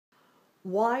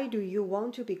Why do you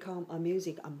want to become a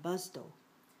music ambassador?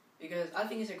 Because I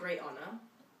think it's a great honour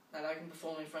that I can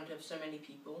perform in front of so many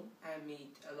people and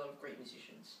meet a lot of great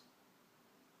musicians.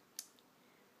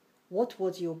 What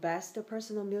was your best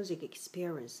personal music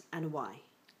experience and why?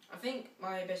 I think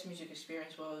my best music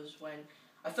experience was when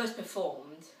I first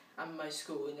performed at my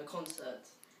school in a concert,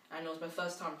 and it was my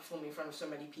first time performing in front of so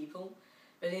many people,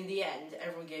 but in the end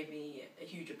everyone gave me a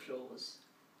huge applause.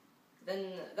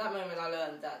 Then that moment I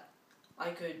learned that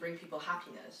I could bring people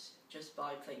happiness just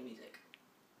by playing music.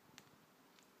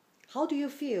 How do you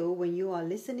feel when you are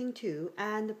listening to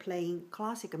and playing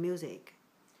classical music?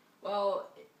 Well,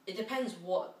 it depends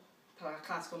what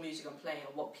classical music I'm playing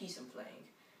or what piece I'm playing,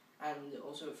 and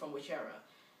also from which era.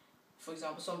 For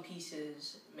example, some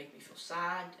pieces make me feel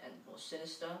sad and more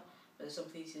sinister, but some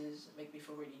pieces make me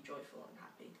feel really joyful and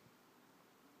happy.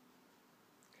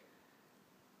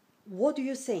 What do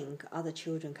you think other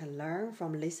children can learn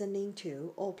from listening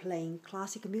to or playing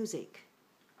classical music?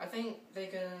 I think they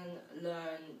can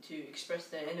learn to express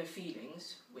their inner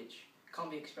feelings, which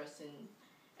can't be expressed in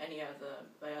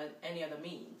by any other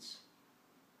means.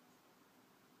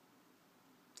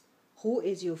 Who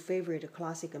is your favorite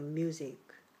classical music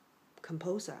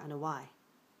composer and why?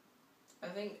 I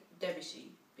think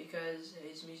Debussy, because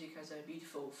his music has a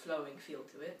beautiful flowing feel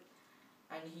to it,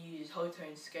 and he uses whole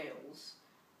tone scales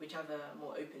which have a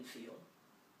more open feel.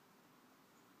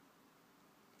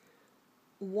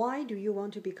 Why do you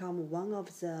want to become one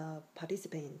of the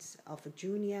participants of a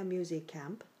junior music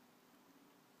camp?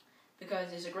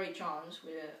 Because it's a great chance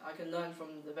where I can learn from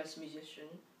the best musician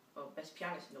or best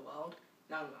pianist in the world,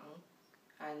 Lang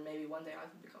Lang, and maybe one day I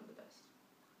can become the best.